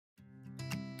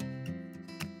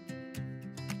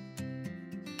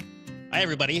Hi,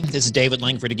 everybody. This is David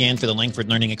Langford again for the Langford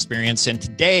Learning Experience. And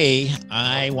today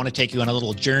I want to take you on a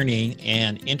little journey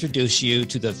and introduce you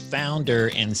to the founder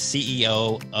and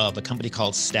CEO of a company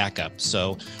called Stackup.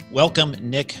 So welcome,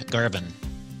 Nick Garvin.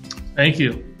 Thank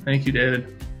you. Thank you,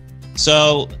 David.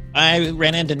 So I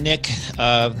ran into Nick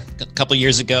a couple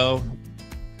years ago,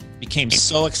 became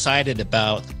so excited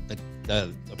about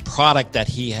the product that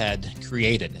he had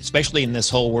created, especially in this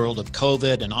whole world of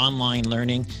COVID and online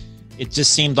learning. It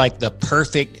just seemed like the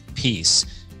perfect piece.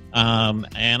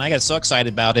 And I got so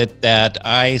excited about it that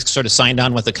I sort of signed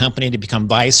on with the company to become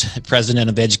vice president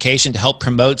of education to help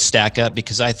promote Stackup,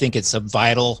 because I think it's a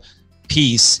vital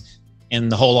piece in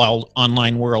the whole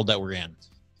online world that we're in.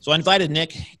 So I invited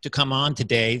Nick to come on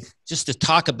today just to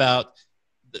talk about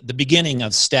the beginning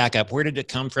of Stackup. Where did it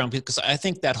come from? Because I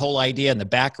think that whole idea and the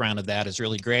background of that is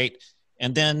really great.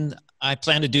 And then I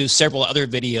plan to do several other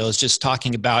videos just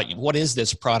talking about what is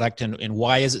this product and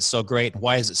why is it so great and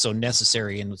why is it so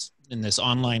necessary in this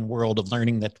online world of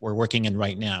learning that we're working in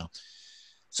right now.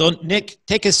 So Nick,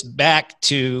 take us back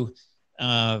to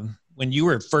when you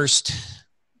were first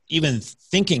even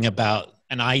thinking about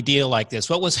an idea like this.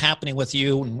 What was happening with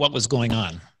you and what was going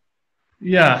on?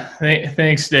 Yeah,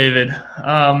 thanks, David.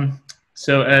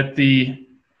 So at the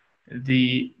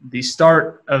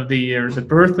start of the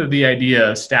birth of the idea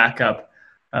of Stackup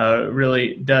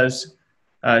really does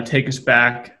take us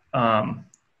back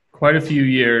quite a few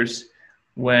years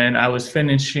when I was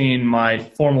finishing my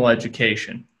formal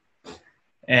education,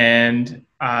 and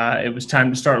it was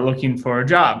time to start looking for a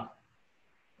job.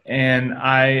 And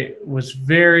I was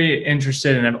very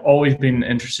interested, and I've always been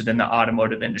interested in the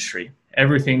automotive industry,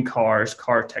 everything cars,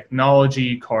 car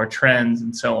technology, car trends,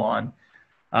 and so on.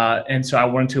 And so I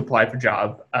wanted to apply for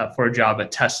a job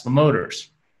at Tesla Motors.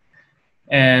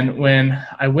 And when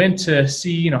I went to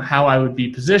see, how I would be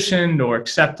positioned or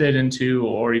accepted into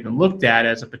or even looked at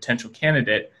as a potential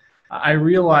candidate, I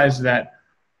realized that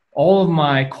all of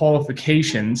my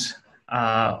qualifications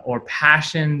or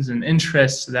passions and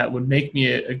interests that would make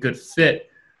me a good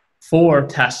fit for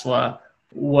Tesla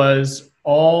it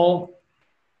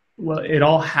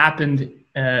all happened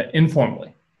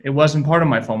informally. It wasn't part of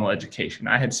my formal education.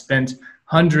 I had spent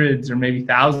hundreds or maybe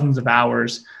thousands of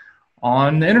hours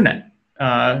on the internet,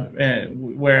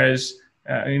 whereas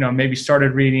maybe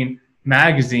started reading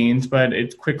magazines, but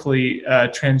it quickly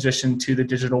transitioned to the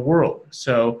digital world.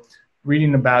 So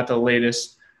reading about the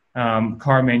latest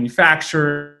car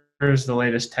manufacturers, the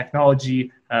latest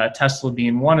technology, Tesla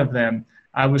being one of them,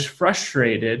 I was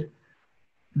frustrated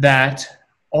that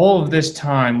all of this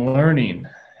time learning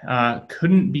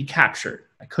couldn't be captured.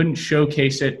 I couldn't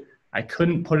showcase it. I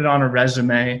couldn't put it on a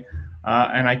resume.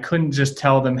 And I couldn't just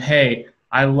tell them, hey,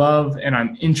 I love and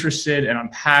I'm interested and I'm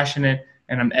passionate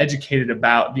and I'm educated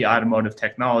about the automotive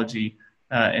technology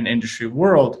and industry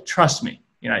world. Trust me.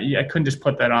 I couldn't just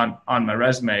put that on my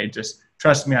resume. Just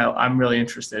trust me, I'm really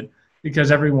interested,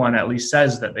 because everyone at least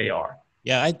says that they are.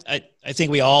 Yeah, I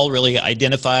think we all really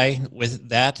identify with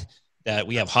that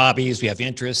we have hobbies, we have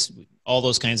interests, all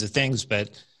those kinds of things.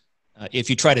 But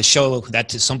if you try to show that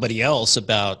to somebody else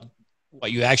about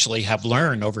what you actually have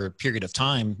learned over a period of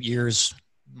time, years,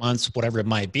 months, whatever it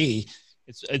might be,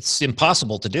 it's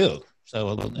impossible to do.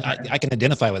 So I can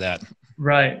identify with that.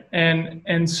 Right.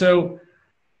 And so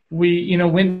we,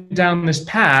 went down this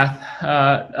path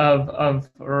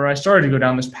or I started to go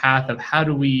down this path of how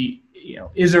do we,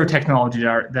 is there a technology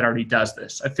that already does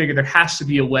this? I figured there has to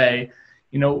be a way.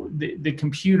 The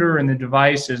computer and the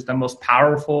device is the most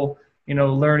powerful,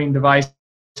 learning device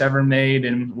ever made.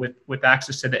 And with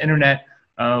access to the internet,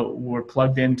 we're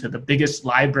plugged into the biggest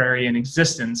library in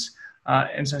existence.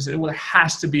 And so I said, well, there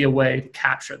has to be a way to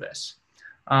capture this.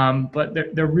 But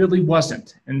there really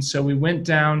wasn't. And so we went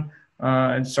down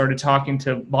and started talking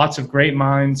to lots of great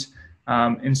minds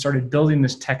and started building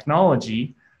this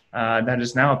technology that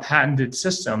is now a patented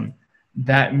system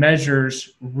that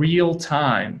measures real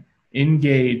time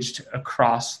engaged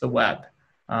across the web.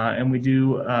 And we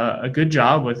do a good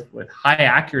job with high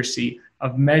accuracy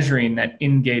of measuring that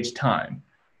engaged time.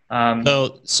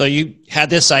 So you had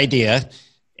this idea,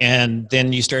 and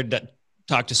then you started to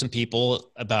talk to some people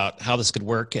about how this could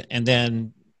work. And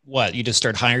then what? You just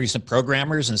started hiring some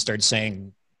programmers and started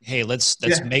saying, hey, let's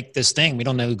make this thing. We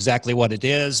don't know exactly what it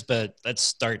is, but let's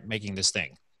start making this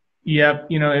thing. Yep.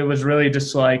 It was really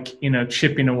just like,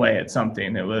 chipping away at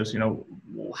something. It was,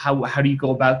 how do you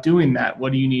go about doing that?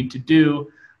 What do you need to do?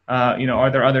 Are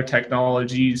there other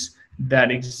technologies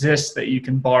that exist that you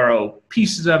can borrow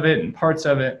pieces of it and parts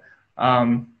of it?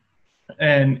 And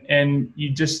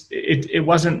you just, it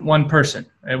wasn't one person.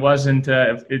 It wasn't,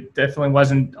 it definitely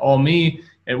wasn't all me.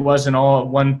 It wasn't all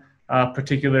one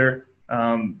particular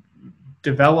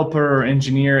developer or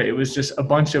engineer. It was just a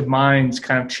bunch of minds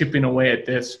kind of chipping away at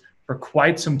this for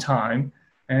quite some time.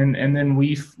 And then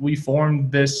we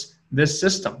formed this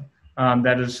system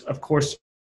that has, of course,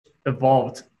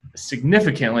 evolved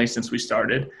significantly since we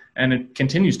started, and it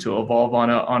continues to evolve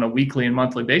on a weekly and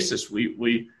monthly basis.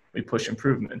 We push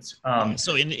improvements.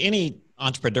 So in any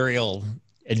entrepreneurial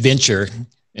adventure,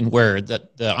 and where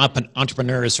the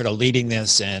entrepreneur is sort of leading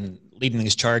this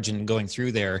charge and going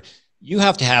through there, you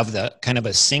have to have the kind of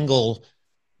a single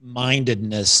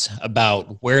mindedness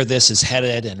about where this is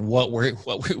headed and what we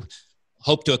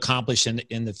hope to accomplish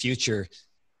in the future.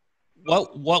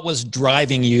 What was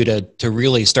driving you to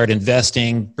really start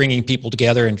investing, bringing people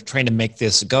together and trying to make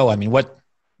this go? I mean, what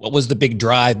was the big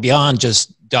drive beyond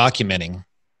just documenting?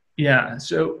 Yeah.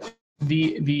 So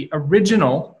the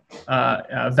original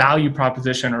value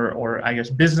proposition or I guess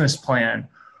business plan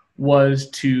was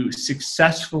to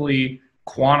successfully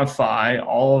quantify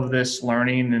all of this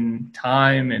learning and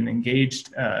time and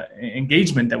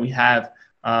engagement that we have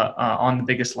on the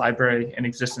biggest library in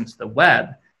existence, the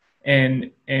web,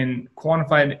 and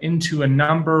quantify it into a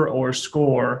number or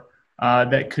score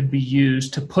that could be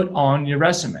used to put on your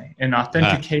resume, an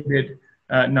authenticated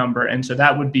number. And so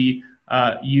that would be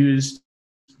used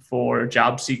for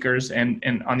job seekers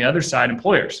and on the other side,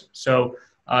 employers. So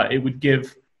it would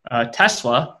give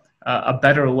Tesla a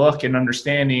better look and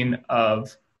understanding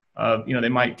of they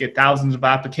might get thousands of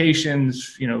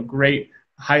applications, great,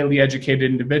 highly educated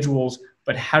individuals,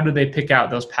 but how do they pick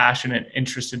out those passionate,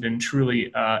 interested, and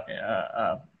truly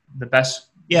the best?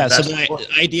 Yeah. So the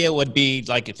idea would be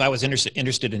like if I was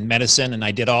interested in medicine and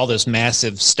I did all this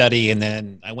massive study and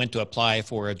then I went to apply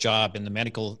for a job in the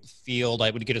medical field, I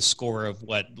would get a score of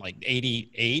like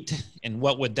 88. And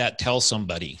what would that tell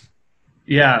somebody?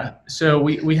 Yeah. So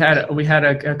we had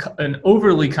an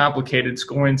overly complicated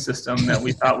scoring system that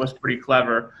we thought was pretty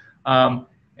clever.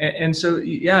 And so,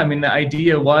 yeah, I mean, the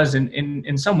idea was,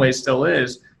 in some ways still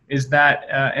is that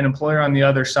an employer on the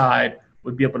other side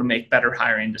would be able to make better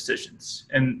hiring decisions.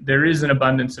 And there is an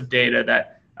abundance of data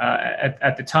that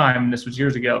at the time, this was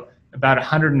years ago, about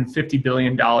 $150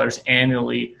 billion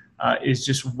annually is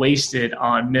just wasted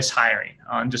on mishiring,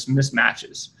 on just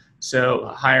mismatches. So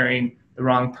hiring the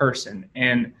wrong person,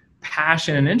 and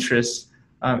passion and interest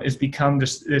has become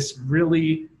just this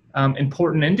really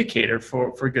important indicator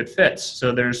for good fits.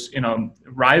 So there's,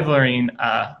 rivaling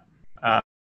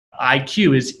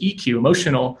IQ is EQ,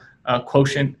 emotional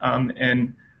quotient,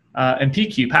 and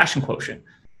PQ, passion quotient.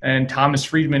 And Thomas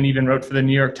Friedman even wrote for the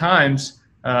New York Times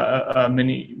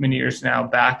many years now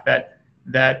back that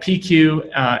PQ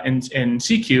and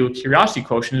CQ, curiosity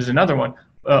quotient, is another one,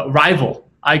 rival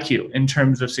IQ in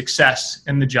terms of success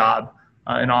in the job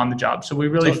and on the job. So we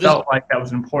really felt like that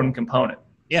was an important component.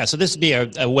 Yeah, so this would be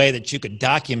a way that you could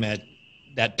document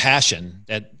that passion,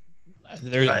 that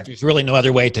there's really no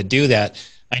other way to do that.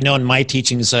 I know in my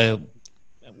teachings,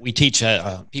 we teach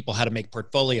people how to make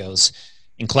portfolios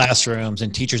in classrooms,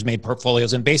 and teachers made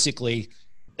portfolios. And basically,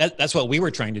 that's what we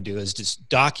were trying to do, is just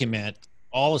document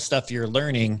all the stuff you're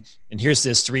learning. And here's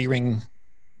this 3-ring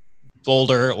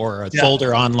folder or a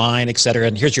folder online, et cetera.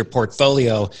 And here's your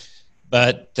portfolio.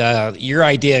 But your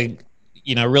idea,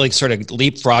 really sort of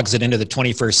leapfrogs it into the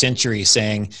 21st century,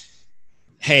 saying,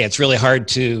 hey, it's really hard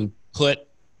to put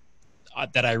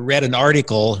that I read an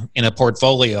article in a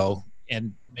portfolio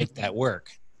and make that work.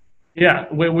 Yeah,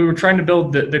 we were trying to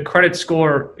build the credit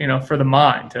score, for the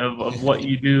mind of what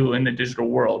you do in the digital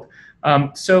world.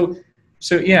 So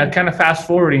yeah, kind of fast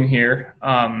forwarding here,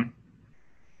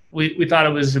 we thought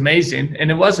it was amazing,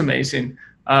 and it was amazing.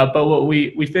 But what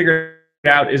we figured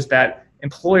out is that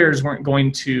employers weren't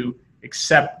going to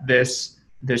accept this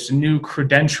new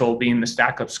credential being the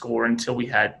Stackup score until we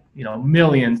had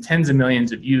millions, tens of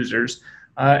millions of users,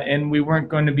 and we weren't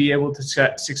going to be able to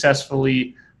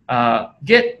successfully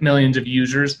get millions of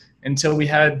users until we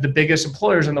had the biggest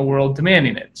employers in the world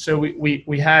demanding it. So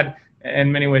we had,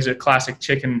 in many ways, a classic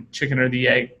chicken or the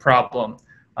egg problem.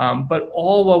 But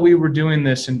all while we were doing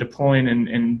this and deploying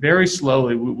and very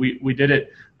slowly, we did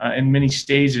it in many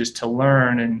stages to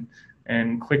learn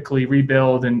and quickly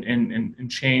rebuild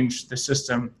and change the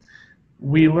system.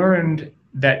 We learned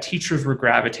that teachers were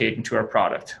gravitating to our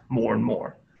product more and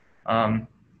more.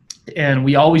 And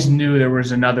we always knew there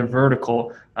was another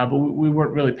vertical, but we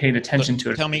weren't really paying attention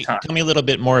to it. Tell me a little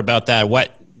bit more about that.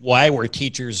 Why were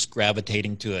teachers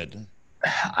gravitating to it?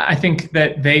 I think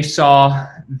that they saw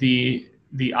the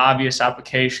obvious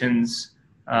applications,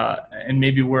 and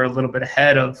maybe we're a little bit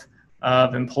ahead of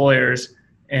employers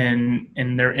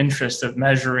in their interest of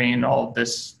measuring all of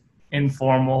this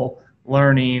informal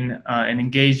learning and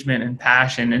engagement and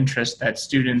passion, interest that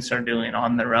students are doing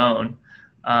on their own.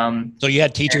 So you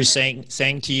had teachers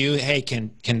saying to you, "Hey,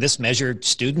 can this measure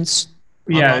students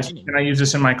Yeah, online?" can I use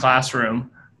this in my classroom?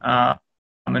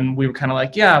 And we were kind of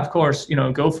like, yeah, of course,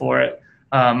 go for it.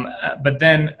 But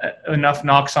then enough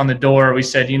knocks on the door. We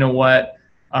said, you know what?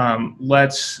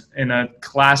 Let's, in a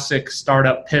classic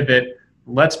startup pivot,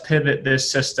 let's pivot this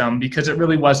system, because it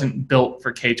really wasn't built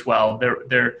for K-12.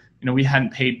 We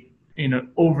hadn't paid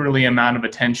overly amount of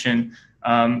attention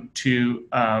to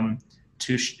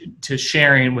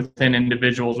sharing within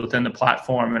individuals within the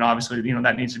platform, and obviously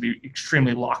that needs to be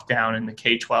extremely locked down in the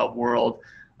K-12 world.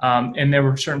 And there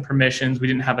were certain permissions. We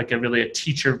didn't have like a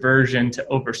teacher version to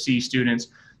oversee students.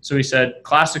 So we said,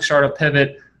 classic startup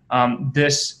pivot.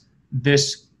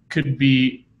 This could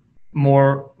be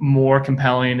more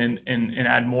compelling and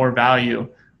add more value.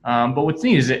 But what's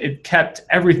neat is it kept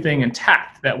everything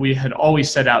intact that we had always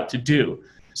set out to do.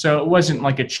 So it wasn't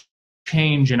like a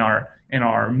change in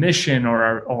our mission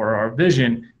or our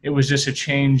vision. It was just a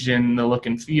change in the look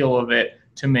and feel of it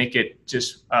to make it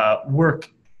just work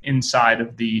inside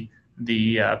of the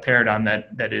paradigm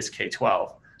that is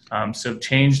K-12. So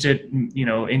changed it,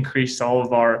 increased all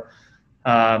of our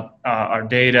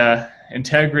data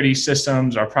integrity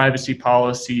systems, our privacy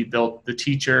policy, built the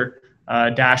teacher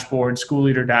dashboard, school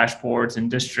leader dashboards, and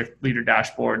district leader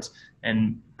dashboards,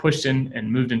 and pushed in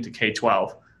and moved into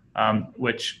K-12,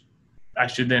 which I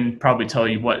should then probably tell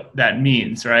you what that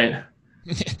means, right?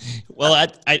 Well,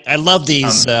 I love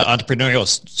these entrepreneurial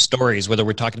stories, whether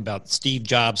we're talking about Steve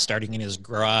Jobs starting in his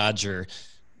garage or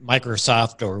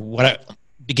Microsoft or what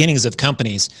beginnings of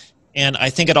companies. And I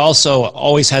think it also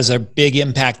always has a big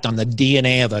impact on the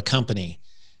DNA of a company,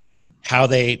 how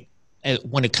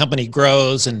when a company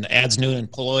grows and adds new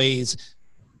employees,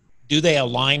 do they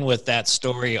align with that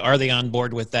story? Are they on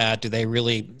board with that? Do they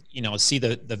really, see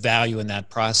the value in that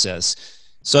process?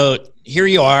 So here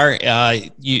you are,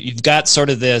 you've got sort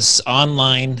of this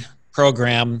online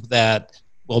program that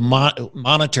will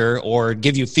monitor or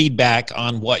give you feedback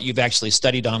on what you've actually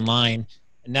studied online.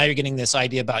 And now you're getting this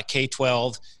idea about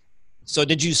K-12. So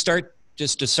did you start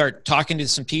talking to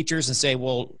some teachers and say,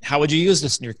 well, how would you use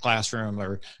this in your classroom,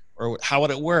 or how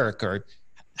would it work? Or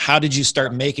how did you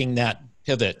start making that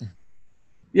pivot?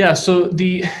 Yeah, so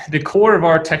the core of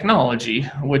our technology,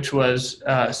 which was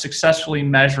successfully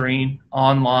measuring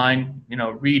online,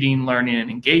 reading, learning, and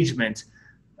engagement,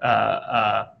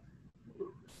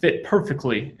 fit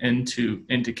perfectly into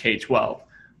K-12.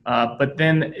 But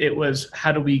then it was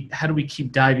how do we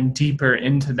keep diving deeper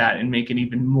into that and make it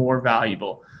even more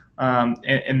valuable?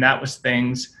 And that was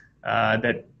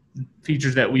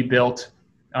features that we built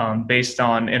based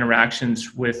on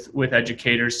interactions with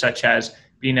educators, such as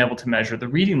being able to measure the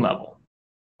reading level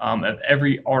of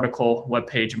every article, web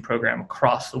page, and program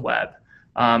across the web.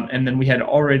 And then we had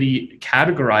already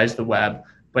categorized the web,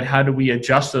 but how do we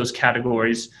adjust those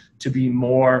categories to be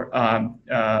more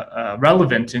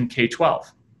relevant in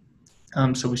K-12?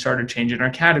 So we started changing our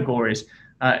categories.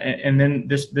 And then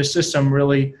this system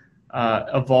really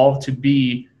evolved to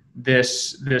be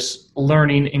this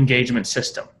learning engagement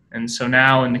system. And so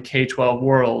now in the K-12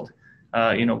 world,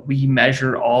 we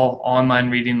measure all online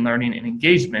reading, learning, and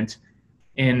engagement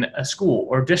in a school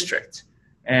or district.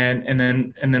 And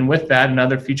then with that,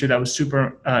 another feature that was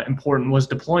super important was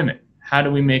deployment. How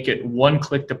do we make it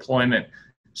one-click deployment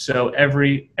so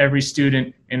every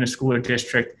student in a school or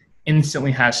district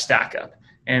instantly has Stackup?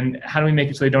 And how do we make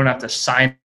it so they don't have to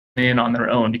sign in on their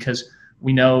own? Because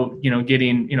we know,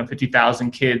 getting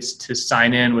 50,000 kids to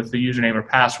sign in with the username or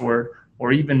password,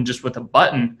 or even just with a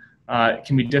button,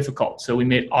 can be difficult. So we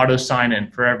made auto sign in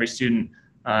for every student.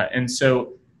 And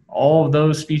so all of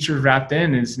those features wrapped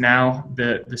in is now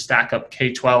the Stackup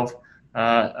K-12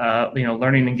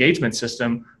 learning engagement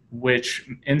system, which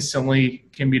instantly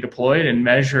can be deployed and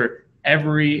measure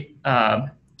every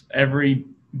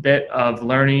bit of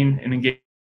learning and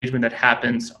engagement that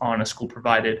happens on a school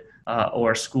provided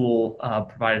or school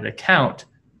provided account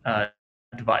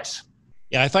device.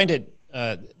 Yeah, I find it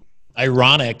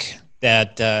ironic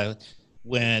that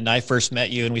when I first met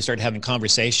you and we started having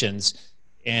conversations,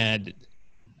 and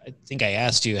I think I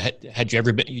asked you, had you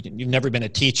ever been, you've never been a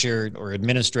teacher or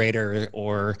administrator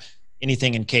or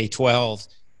anything in K-12,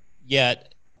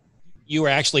 yet you were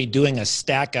actually doing a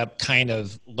Stackup kind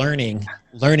of learning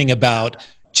about,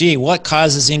 gee, what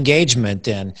causes engagement,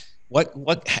 and what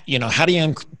how do you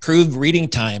improve reading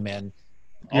time? And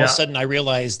all of a sudden I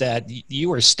realized that you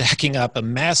were stacking up a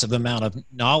massive amount of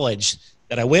knowledge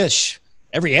that I wish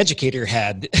every educator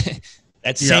had.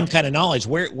 That same kind of knowledge.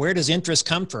 Where does interest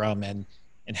come from, and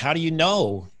how do you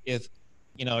know if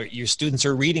your students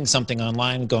are reading something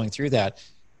online and going through that.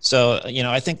 So,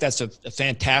 I think that's a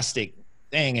fantastic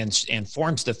thing, and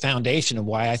forms the foundation of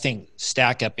why I think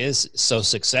Stackup is so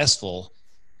successful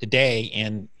today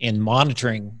in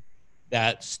monitoring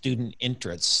that student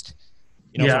interest.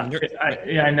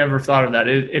 I never thought of that.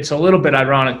 It's a little bit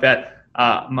ironic that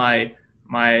my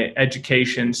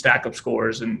education Stackup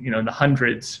scores and the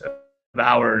hundreds of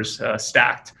hours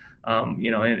stacked,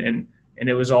 and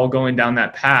it was all going down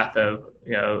that path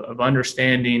of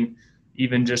understanding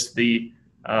even just the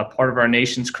part of our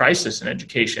nation's crisis in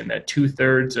education, that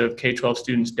 2/3 of K-12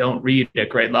 students don't read at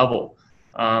grade level.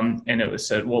 And it was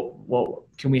said, well,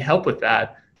 can we help with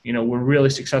that? We're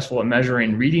really successful at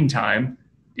measuring reading time.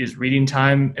 Is reading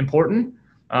time important?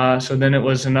 So then it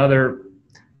was another,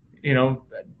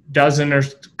 dozen or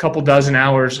couple dozen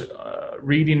hours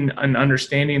reading and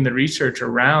understanding the research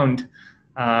around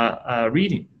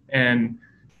reading, and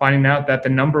finding out that the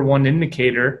number one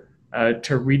indicator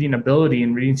to reading ability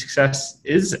and reading success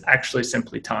is actually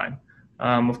simply time.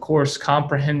 Of course,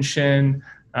 comprehension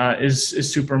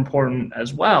is super important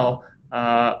as well.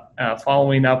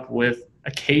 Following up with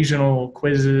occasional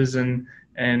quizzes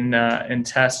and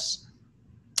tests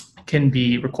can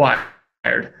be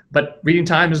required, but reading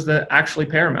time is actually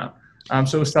paramount.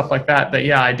 So with stuff like that,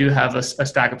 yeah, I do have a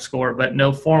Stackup score, but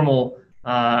no formal.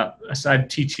 Aside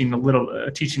teaching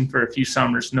teaching for a few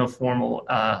summers, no formal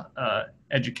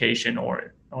education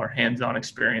or hands-on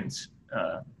experience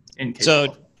in K-12.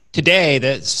 So today,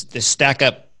 the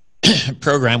Stackup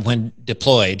program, when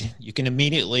deployed, you can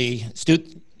immediately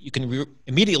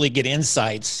get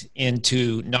insights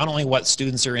into not only what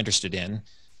students are interested in,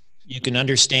 you can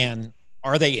understand,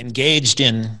 are they engaged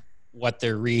in what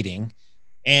they're reading,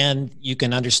 and you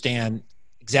can understand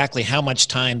exactly how much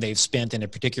time they've spent in a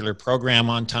particular program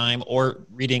on time or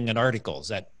reading an article. Is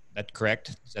that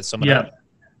correct? Does that sum it up?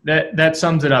 That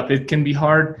sums it up. It can be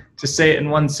hard to say it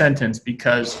in one sentence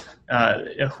because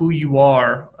who you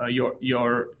are,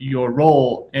 your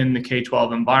role in the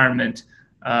K-12 environment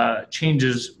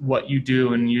changes what you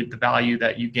do and the value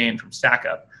that you gain from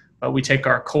Stackup. But we take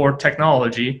our core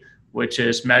technology, which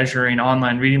is measuring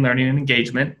online reading, learning, and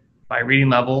engagement by reading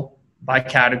level, by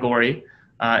category,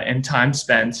 and time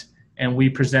spent, and we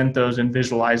present those in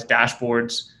visualized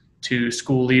dashboards to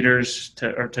school leaders,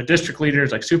 to district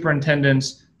leaders like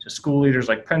superintendents, to school leaders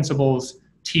like principals,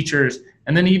 teachers,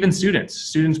 and then even students.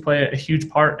 Students play a huge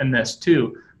part in this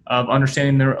too, of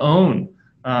understanding their own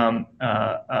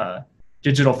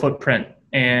digital footprint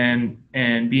and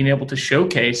being able to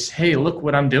showcase, hey, look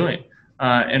what I'm doing.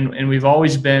 And we've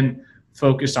always been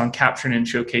focused on capturing and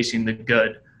showcasing the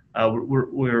good.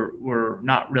 We're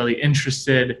not really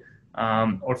interested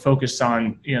or focused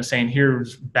on saying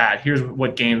here's bad, here's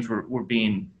what games were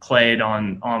being played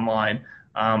online.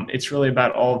 It's really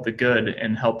about all of the good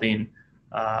and helping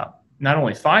not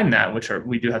only find that,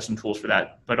 we do have some tools for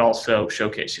that, but also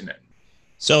showcasing it.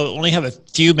 So only have a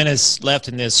few minutes left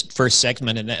in this first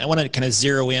segment, and I want to kind of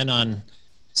zero in on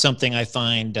something I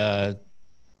find I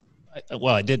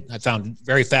found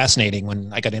very fascinating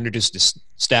when I got introduced to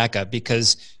Stackup,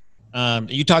 because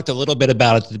you talked a little bit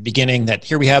about at the beginning that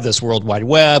here we have this World Wide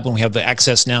Web, and we have the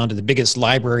access now to the biggest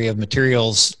library of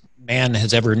materials man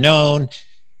has ever known.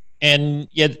 And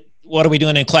yet, what are we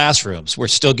doing in classrooms? We're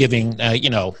still giving,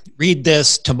 read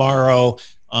this tomorrow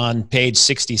on page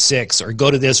 66, or go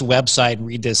to this website and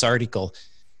read this article.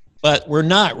 But we're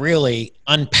not really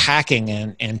unpacking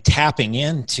and tapping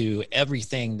into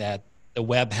everything that the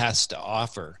web has to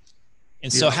offer.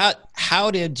 And so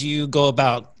how did you go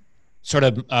about sort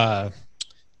of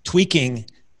tweaking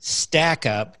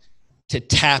Stackup to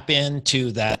tap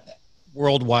into that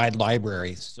worldwide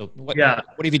library? So what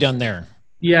have you done there?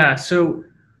 Yeah, so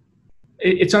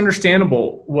it's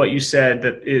understandable what you said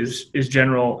that is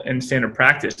general and standard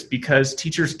practice, because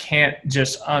teachers can't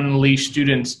just unleash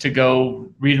students to go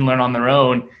read and learn on their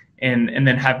own and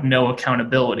then have no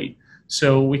accountability.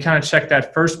 So we kind of check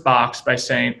that first box by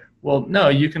saying, well, no,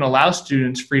 you can allow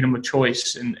students freedom of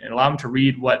choice and allow them to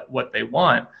read what they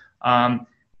want.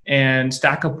 And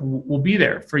Stackup will be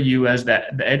there for you as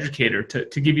the educator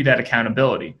to give you that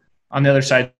accountability. On the other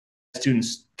side,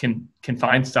 students can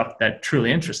find stuff that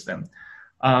truly interests them.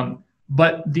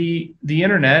 But the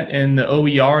internet and the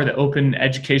OER, the open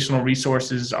educational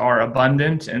resources, are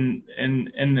abundant and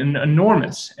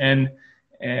enormous. And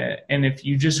if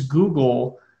you just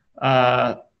Google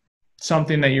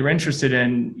something that you're interested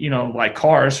in, like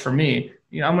cars for me,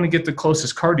 I'm going to get the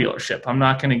closest car dealership. I'm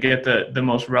not going to get the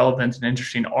most relevant and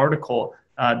interesting article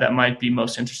that might be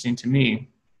most interesting to me.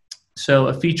 So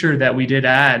a feature that we did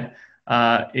add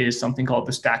is something called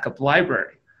the Stackup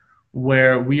library,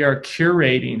 where we are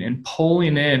curating and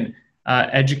pulling in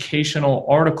educational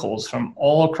articles from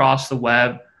all across the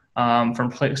web, from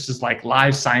places like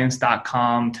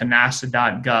livescience.com to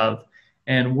nasa.gov,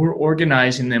 and we're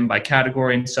organizing them by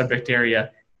category and subject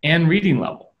area and reading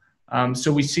level.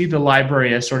 So we see the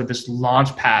library as sort of this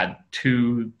launch pad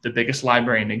to the biggest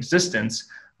library in existence.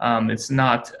 It's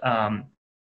not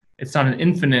an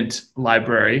infinite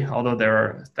library, although there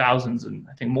are thousands and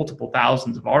I think multiple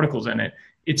thousands of articles in it.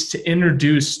 It's to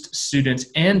introduce students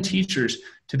and teachers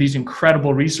to these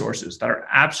incredible resources that are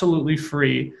absolutely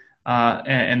free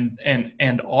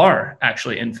and are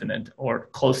actually infinite or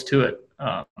close to it.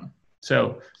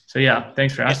 So yeah,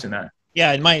 thanks for asking that.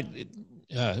 Yeah, in my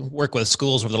work with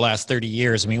schools over the last 30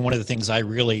 years, I mean, one of the things I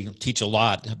really teach a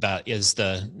lot about is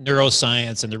the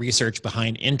neuroscience and the research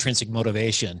behind intrinsic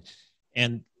motivation.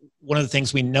 And one of the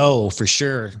things we know for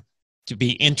sure to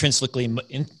be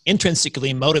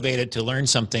intrinsically motivated to learn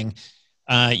something,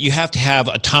 you have to have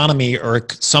autonomy or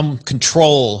some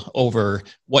control over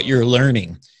what you're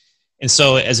learning. And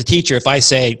so as a teacher, if I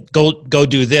say, go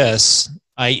do this,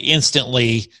 I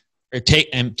instantly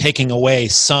am taking away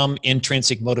some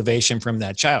intrinsic motivation from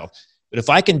that child. But if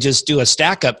I can just do a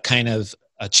Stackup kind of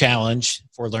a challenge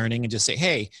for learning and just say,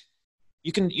 hey,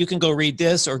 you can go read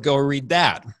this or go read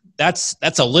that. That's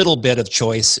a little bit of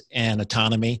choice and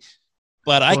autonomy.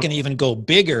 But I can even go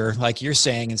bigger, like you're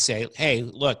saying, and say, hey,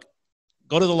 look,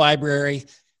 go to the library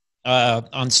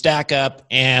on Stackup,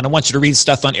 and I want you to read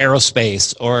stuff on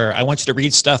aerospace, or I want you to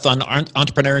read stuff on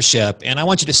entrepreneurship, and I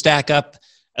want you to stack up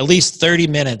at least 30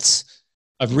 minutes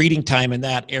of reading time in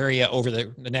that area over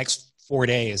the next 4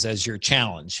 days as your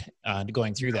challenge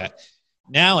going through that.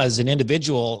 Now, as an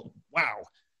individual, wow,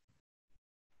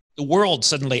 the world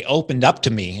suddenly opened up to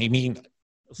me. I mean,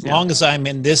 as long as I'm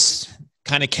in this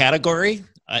kind of category,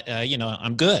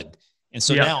 I'm good. And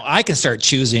so now I can start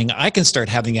choosing, I can start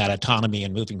having that autonomy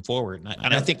and moving forward.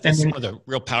 And I think that's one of the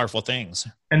real powerful things.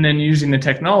 And then using the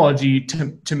technology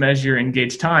to measure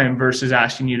engaged time versus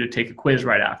asking you to take a quiz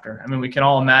right after. I mean, we can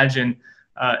all imagine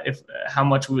how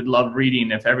much we would love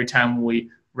reading if every time we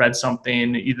read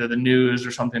something, either the news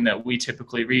or something that we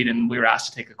typically read, and we were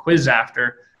asked to take a quiz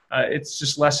after, it's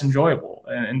just less enjoyable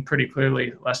and pretty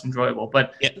clearly less enjoyable.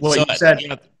 But what you said,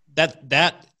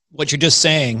 that what you're just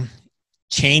saying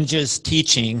changes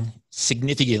teaching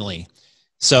significantly.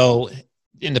 So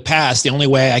in the past, the only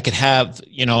way I could have,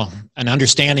 an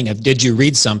understanding of did you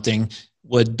read something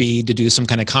would be to do some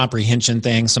kind of comprehension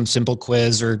thing, some simple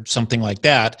quiz or something like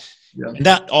that. Yeah. And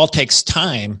that all takes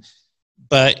time.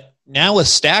 But now with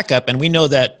Stackup, and we know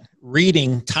that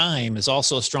reading time is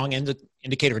also a strong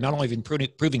indicator, not only of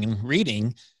improving in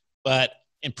reading, but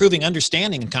improving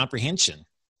understanding and comprehension.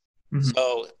 Mm-hmm.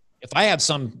 So if I have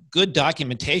some good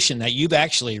documentation that you've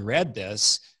actually read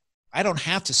this, I don't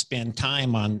have to spend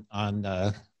time on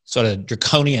sort of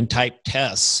draconian type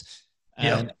tests.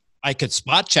 And I could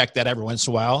spot check that every once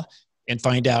in a while and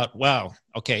find out, wow,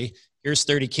 okay, here's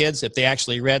 30 kids. If they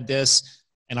actually read this,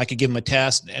 and I could give them a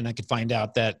test, and I could find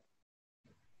out that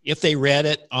if they read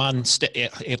it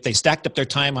if they stacked up their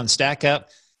time on Stackup,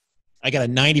 I got a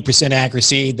 90%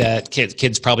 accuracy that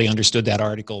kids probably understood that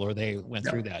article or they went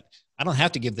through that. I don't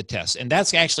have to give the test. And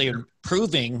that's actually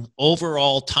improving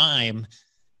overall time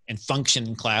and function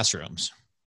in classrooms.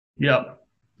 Yeah,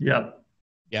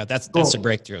 that's a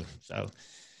breakthrough. So,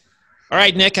 all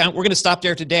right, Nick, we're going to stop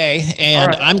there today.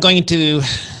 And I'm going to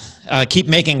keep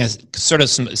making a sort of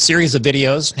some series of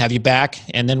videos, have you back.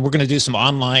 And then we're going to do some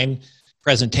online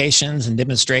presentations and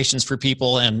demonstrations for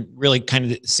people and really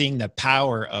kind of seeing the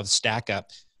power of Stackup.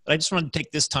 But I just wanted to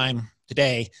take this time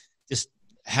today, just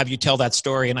have you tell that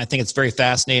story. And I think it's very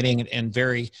fascinating and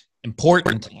very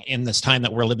important in this time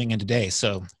that we're living in today.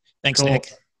 So thanks,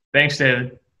 Nick. Thanks,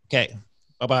 David. Okay.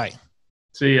 Bye-bye.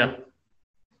 See ya.